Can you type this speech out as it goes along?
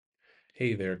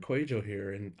Hey there, Quajo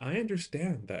here, and I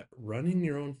understand that running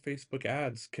your own Facebook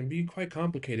ads can be quite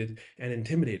complicated and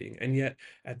intimidating, and yet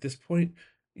at this point,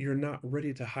 you're not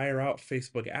ready to hire out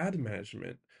Facebook ad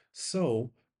management.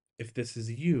 So, if this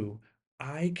is you,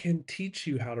 I can teach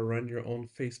you how to run your own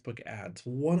Facebook ads,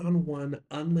 one-on-one,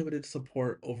 unlimited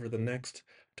support over the next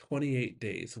 28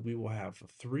 days. We will have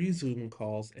 3 Zoom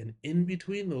calls, and in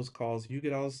between those calls, you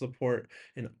get all the support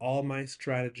and all my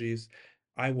strategies.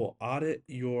 I will audit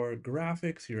your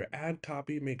graphics, your ad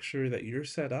copy, make sure that you're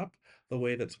set up the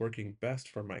way that's working best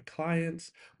for my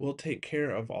clients. We'll take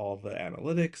care of all the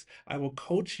analytics. I will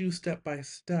coach you step by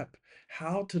step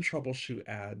how to troubleshoot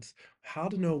ads, how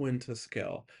to know when to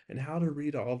scale, and how to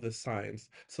read all the signs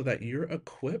so that you're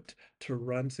equipped to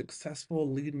run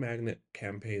successful lead magnet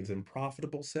campaigns and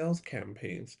profitable sales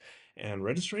campaigns and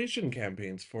registration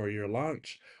campaigns for your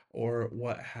launch or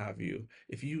what have you.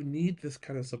 If you need this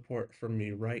kind of support from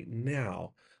me right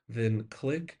now, then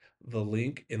click the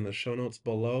link in the show notes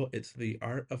below. It's the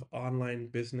Art of Online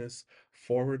Business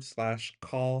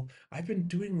 /call. I've been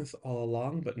doing this all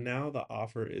along, but now the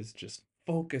offer is just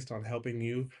focused on helping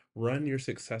you run your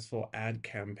successful ad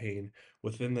campaign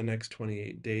within the next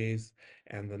 28 days,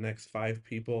 and the next 5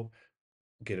 people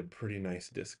get a pretty nice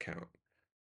discount.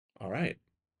 All right,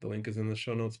 the link is in the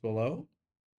show notes below.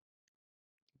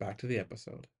 Back to the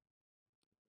episode.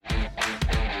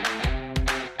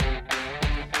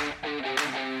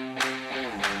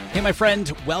 Hey, my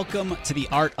friend, welcome to the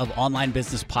Art of Online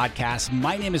Business podcast.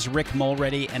 My name is Rick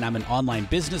Mulready, and I'm an online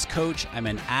business coach. I'm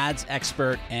an ads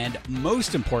expert, and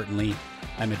most importantly,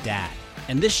 I'm a dad.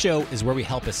 And this show is where we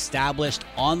help established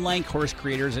online course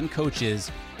creators and coaches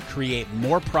create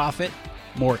more profit,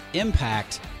 more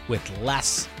impact with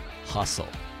less hustle.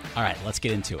 All right, let's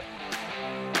get into it.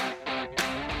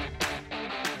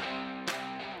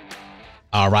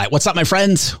 All right, what's up, my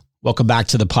friends? Welcome back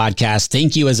to the podcast.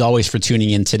 Thank you, as always, for tuning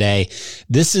in today.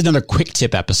 This is another quick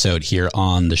tip episode here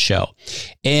on the show.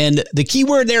 And the key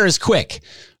word there is quick.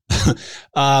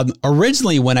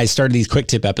 Originally, when I started these quick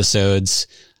tip episodes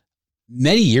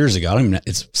many years ago,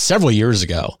 it's several years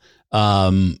ago,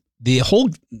 my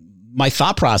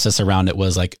thought process around it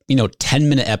was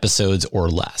 10-minute episodes or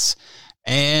less.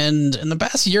 And in the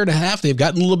past year and a half, they've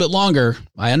gotten a little bit longer.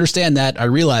 I understand that. I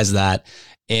realize that.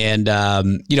 And,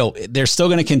 they're still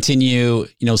going to continue,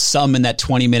 some in that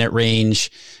 20-minute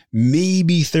range,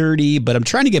 maybe 30, but I'm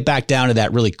trying to get back down to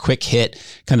that really quick hit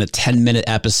kind of 10-minute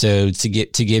episodes to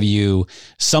give you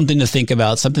something to think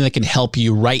about, something that can help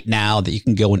you right now that you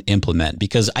can go and implement.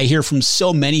 Because I hear from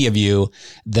so many of you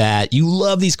that you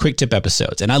love these quick tip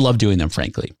episodes, and I love doing them,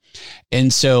 frankly.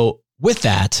 And so with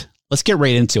that, let's get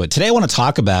right into it. Today, I want to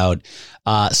talk about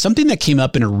something that came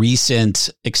up in a recent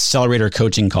accelerator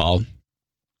coaching call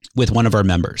with one of our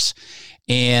members.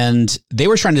 And they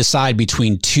were trying to decide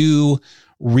between two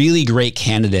really great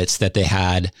candidates that they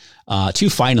had, two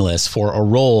finalists for a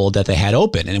role that they had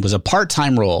open. And it was a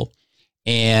part-time role.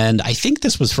 And I think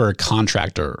this was for a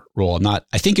contractor role.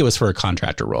 I think it was for a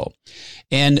contractor role.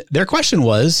 And their question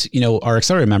was, our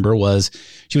accelerator member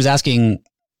she was asking,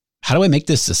 how do I make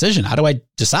this decision? How do I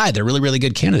decide? They're really, really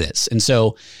good candidates. And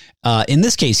so in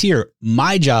this case here,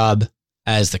 my job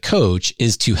as the coach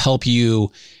is to help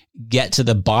you get to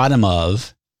the bottom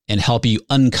of and help you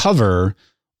uncover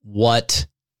what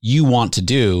you want to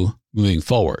do moving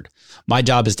forward. My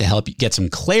job is to help you get some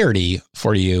clarity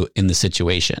for you in the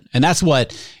situation. And that's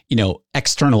what,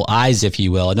 external eyes, if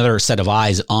you will, another set of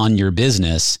eyes on your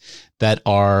business that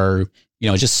are,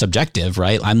 just subjective,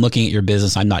 right? I'm looking at your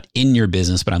business. I'm not in your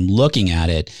business, but I'm looking at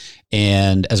it.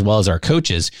 And as well as our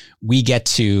coaches, we get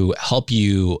to help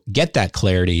you get that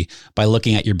clarity by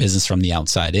looking at your business from the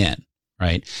outside in.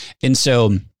 Right. And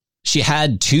so she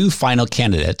had two final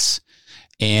candidates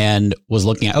and was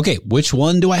looking at, okay, which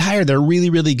one do I hire? They're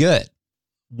really, really good.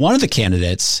 One of the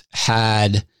candidates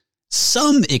had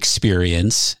some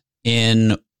experience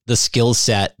in the skill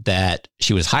set that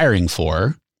she was hiring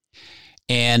for.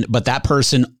 But that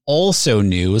person also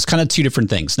knew it was kind of two different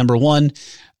things. Number one,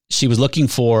 she was looking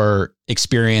for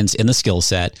experience in the skill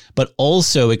set, but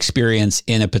also experience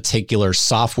in a particular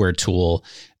software tool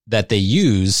that they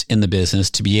use in the business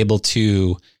to be able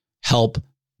to help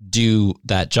do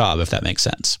that job, if that makes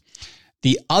sense.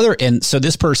 So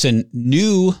this person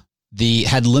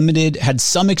had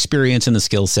some experience in the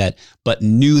skill set, but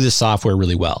knew the software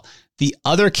really well. The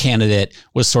other candidate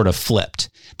was sort of flipped.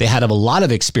 They had a lot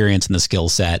of experience in the skill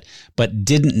set, but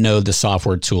didn't know the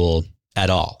software tool at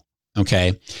all.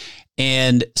 Okay.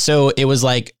 And so it was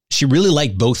like, she really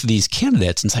liked both of these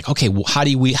candidates. And it's like, okay, well, how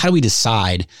do we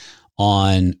decide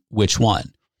on which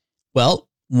one? Well,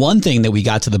 one thing that we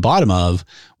got to the bottom of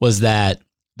was that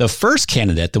The first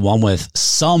candidate, the one with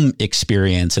some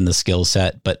experience in the skill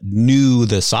set, but knew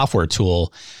the software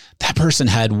tool, that person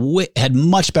had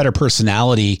much better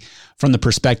personality from the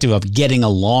perspective of getting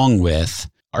along with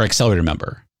our accelerator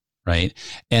member, right?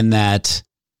 And that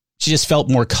she just felt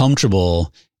more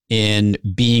comfortable in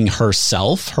being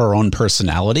herself, her own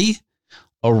personality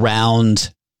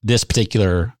around this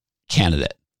particular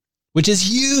candidate, which is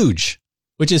huge.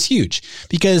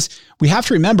 Because we have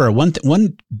to remember one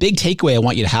big takeaway I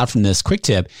want you to have from this quick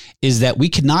tip is that we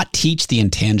cannot teach the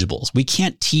intangibles. We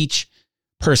can't teach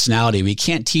personality. We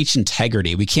can't teach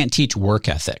integrity. We can't teach work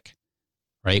ethic,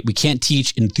 right? We can't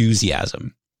teach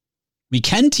enthusiasm. We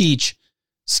can teach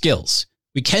skills.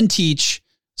 We can teach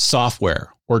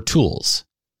software or tools,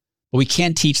 but we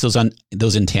can't teach those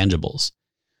intangibles.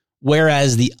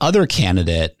 Whereas the other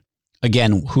candidate,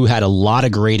 again, who had a lot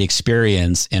of great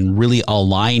experience and really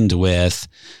aligned with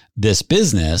this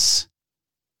business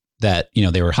that,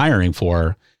 they were hiring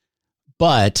for,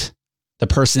 but the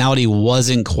personality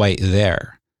wasn't quite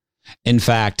there. In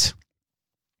fact,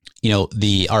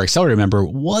 our accelerator member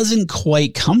wasn't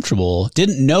quite comfortable,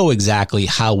 didn't know exactly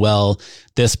how well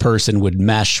this person would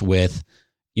mesh with,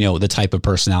 the type of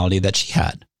personality that she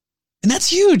had. And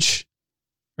that's huge,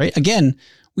 right? Again,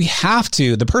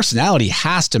 the personality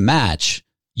has to match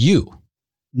you.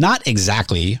 Not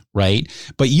exactly, right?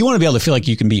 But you want to be able to feel like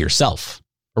you can be yourself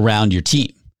around your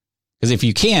team. Because if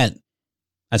you can't,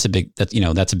 that's a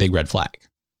big red flag.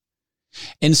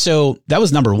 And so that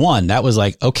was number one. That was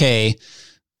like, okay,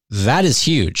 that is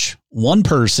huge. One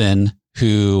person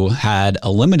who had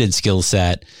a limited skill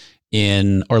set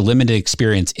or limited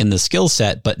experience in the skill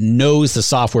set, but knows the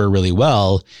software really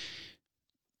well,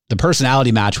 the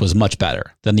personality match was much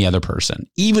better than the other person,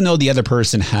 even though the other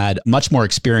person had much more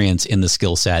experience in the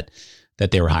skill set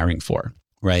that they were hiring for,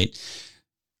 right?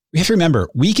 We have to remember,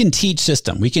 we can teach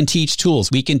system, we can teach tools,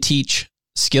 we can teach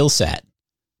skill set,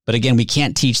 but again, we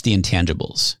can't teach the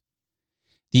intangibles.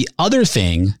 The other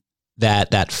thing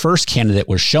that first candidate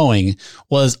was showing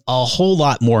was a whole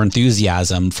lot more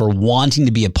enthusiasm for wanting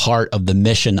to be a part of the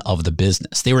mission of the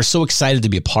business. They were so excited to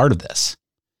be a part of this.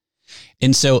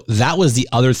 And so that was the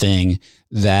other thing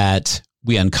that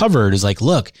we uncovered is like,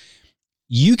 look,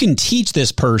 you can teach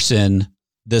this person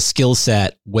the skill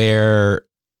set where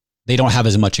they don't have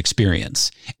as much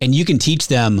experience, and you can teach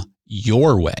them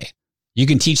your way. You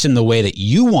can teach them the way that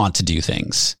you want to do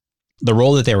things. The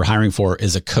role that they were hiring for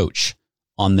is a coach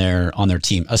on their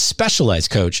team, a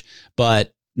specialized coach,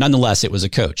 but nonetheless, it was a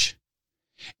coach.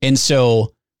 And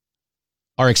so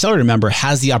our accelerator member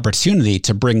has the opportunity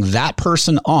to bring that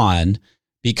person on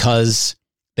because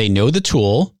they know the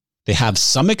tool, they have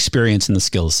some experience in the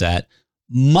skill set,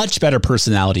 much better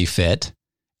personality fit,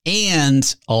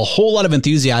 and a whole lot of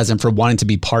enthusiasm for wanting to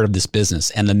be part of this business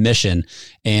and the mission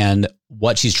and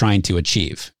what she's trying to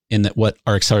achieve what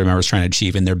our accelerator member is trying to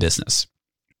achieve in their business.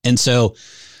 And so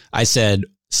I said,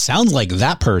 sounds like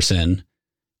that person,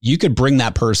 you could bring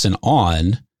that person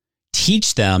on,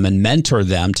 teach them and mentor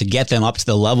them to get them up to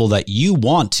the level that you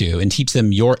want to and teach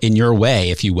them in your way,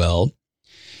 if you will.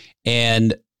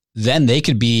 And then they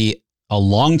could be a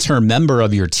long-term member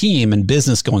of your team and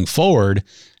business going forward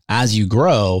as you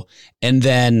grow. And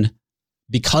then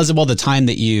because of all the time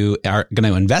that you are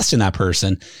going to invest in that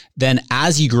person, then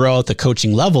as you grow at the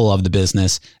coaching level of the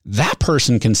business, that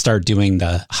person can start doing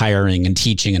the hiring and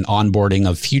teaching and onboarding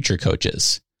of future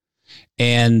coaches.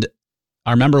 And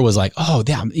our member was like, oh,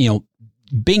 yeah,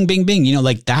 bing, bing, bing,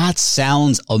 like that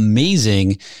sounds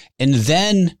amazing. And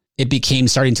then it became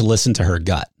starting to listen to her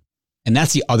gut. And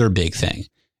that's the other big thing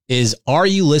is, are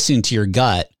you listening to your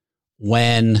gut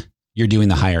when you're doing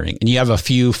the hiring and you have a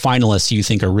few finalists you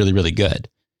think are really, really good?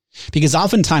 Because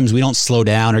oftentimes we don't slow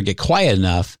down or get quiet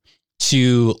enough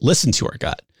to listen to our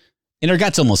gut. And our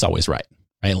gut's almost always right?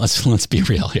 Let's be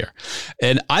real here.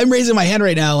 And I'm raising my hand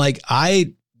right now. Like,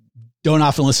 I don't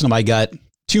often listen to my gut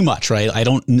too much, right? I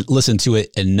don't listen to it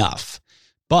enough,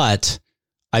 but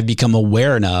I've become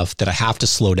aware enough that I have to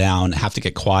slow down, have to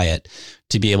get quiet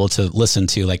to be able to listen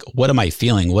to, like, what am I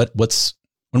feeling? What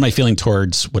am I feeling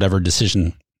towards whatever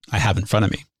decision I have in front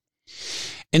of me?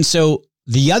 And so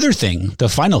the other thing, the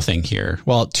final thing here,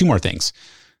 well, two more things.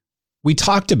 We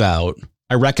talked about,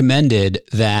 I recommended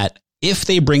that if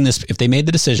they made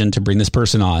the decision to bring this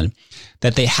person on,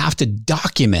 that they have to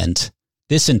document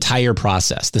this entire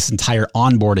process, this entire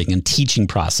onboarding and teaching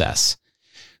process.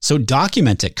 So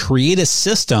document it, create a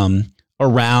system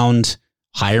around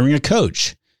hiring a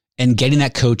coach and getting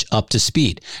that coach up to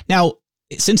speed. Now,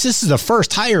 since this is the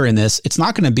first hire in this, it's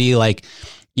not going to be like,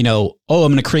 I'm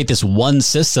going to create this one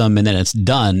system and then it's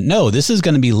done. No, this is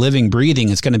going to be living, breathing.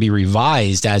 It's going to be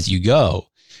revised as you go.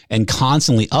 and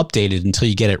constantly update it until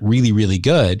you get it really, really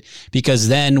good. Because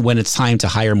then when it's time to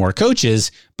hire more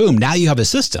coaches, boom, now you have a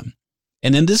system.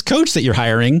 And then this coach that you're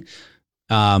hiring,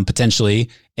 potentially,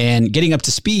 and getting up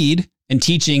to speed and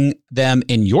teaching them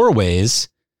in your ways,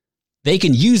 they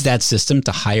can use that system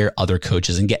to hire other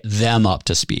coaches and get them up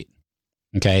to speed.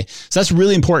 Okay. So that's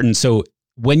really important. So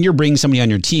when you're bringing somebody on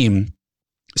your team,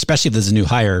 especially if there's a new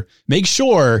hire, make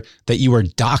sure that you are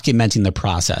documenting the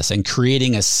process and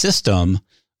creating a system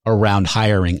around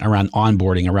hiring, around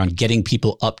onboarding, around getting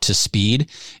people up to speed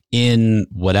in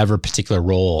whatever particular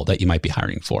role that you might be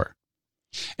hiring for.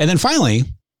 And then finally,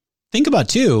 think about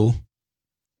too,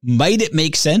 might it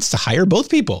make sense to hire both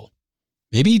people?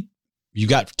 Maybe you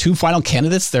got two final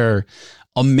candidates. They're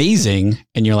amazing.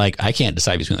 And you're like, I can't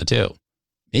decide between the two.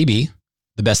 Maybe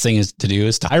the best thing is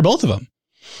to hire both of them.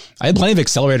 I have plenty of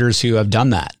accelerators who have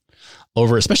done that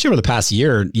especially over the past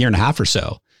year and a half or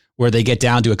so, where they get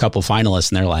down to a couple finalists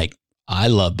and they're like, I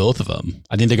love both of them.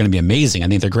 I think they're going to be amazing. I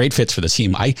think they're great fits for the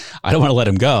team. I don't want to let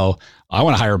them go. I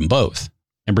want to hire them both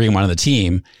and bring them onto the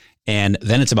team. And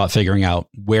then it's about figuring out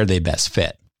where they best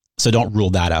fit. So don't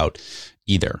rule that out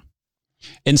either.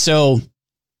 And so,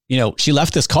 she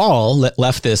left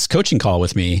this coaching call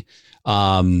with me,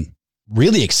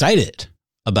 really excited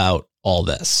about all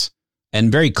this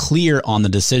and very clear on the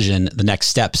decision, the next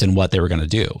steps and what they were going to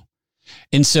do.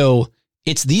 And so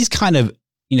it's these kind of,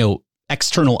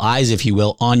 external eyes, if you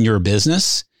will, on your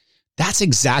business. That's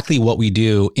exactly what we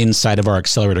do inside of our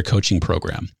accelerator coaching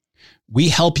program. We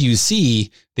help you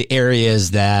see the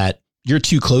areas that you're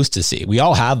too close to see. We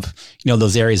all have,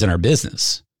 those areas in our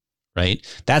business, right?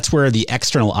 That's where the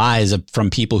external eyes from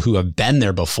people who have been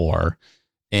there before.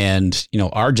 And,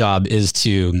 our job is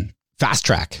to fast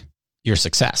track your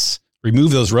success,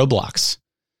 remove those roadblocks,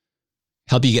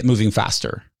 help you get moving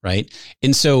faster, right?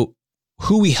 And so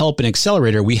who we help in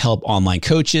Accelerator, we help online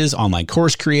coaches, online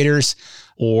course creators,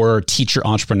 or teacher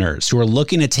entrepreneurs who are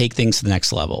looking to take things to the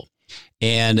next level.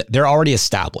 And they're already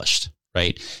established,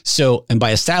 right? So, and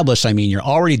by established, I mean, you're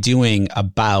already doing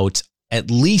about at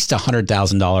least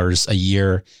 $100,000 a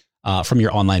year from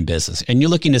your online business. And you're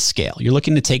looking to scale. You're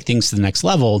looking to take things to the next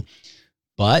level,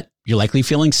 but you're likely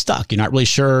feeling stuck. You're not really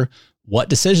sure what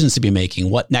decisions to be making,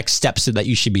 what next steps that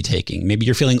you should be taking. Maybe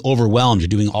you're feeling overwhelmed. You're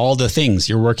doing all the things.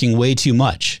 You're working way too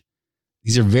much.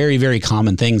 These are very, very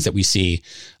common things that we see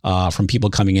from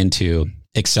people coming into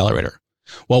Accelerator.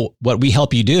 Well, what we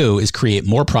help you do is create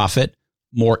more profit,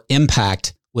 more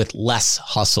impact with less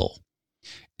hustle.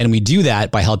 And we do that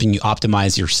by helping you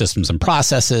optimize your systems and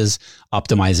processes,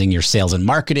 optimizing your sales and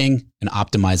marketing, and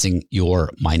optimizing your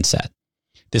mindset.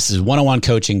 This is one-on-one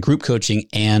coaching, group coaching,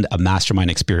 and a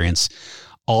mastermind experience,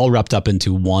 all wrapped up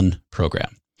into one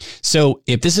program. So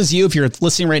if this is you, if you're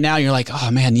listening right now, you're like,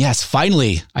 oh man, yes,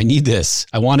 finally, I need this.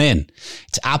 I want in.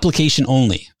 It's application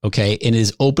only, okay? And it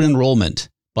is open enrollment,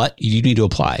 but you need to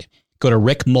apply. Go to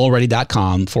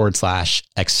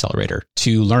rickmulready.com/accelerator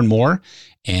to learn more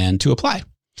and to apply.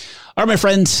 All right, my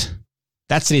friends,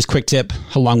 that's today's quick tip.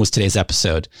 How long was today's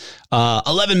episode?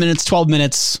 11 minutes, 12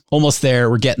 minutes, almost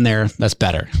there. We're getting there. That's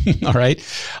better. All right.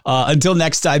 Until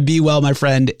next time, be well, my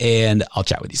friend, and I'll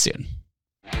chat with you soon.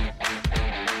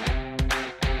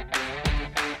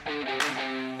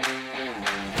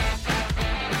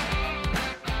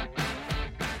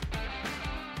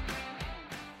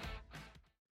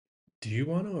 Do you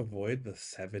want to avoid the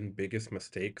 7 biggest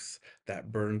mistakes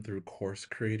that burn through course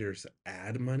creators'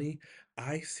 ad money?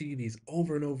 I see these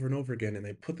over and over and over again, and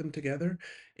I put them together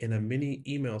in a mini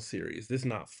email series. This is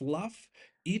not fluff.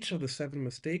 Each of the 7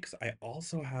 mistakes, I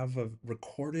also have a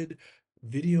recorded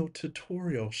video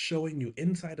tutorial showing you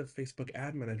inside of Facebook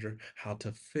Ad Manager how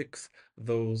to fix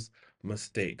those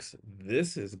mistakes.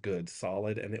 This is good,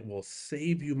 solid, and it will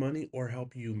save you money or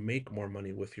help you make more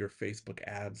money with your Facebook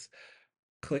ads.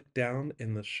 Click down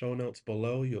in the show notes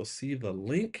below. You'll see the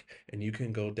link and you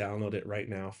can go download it right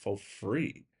now for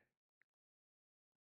free.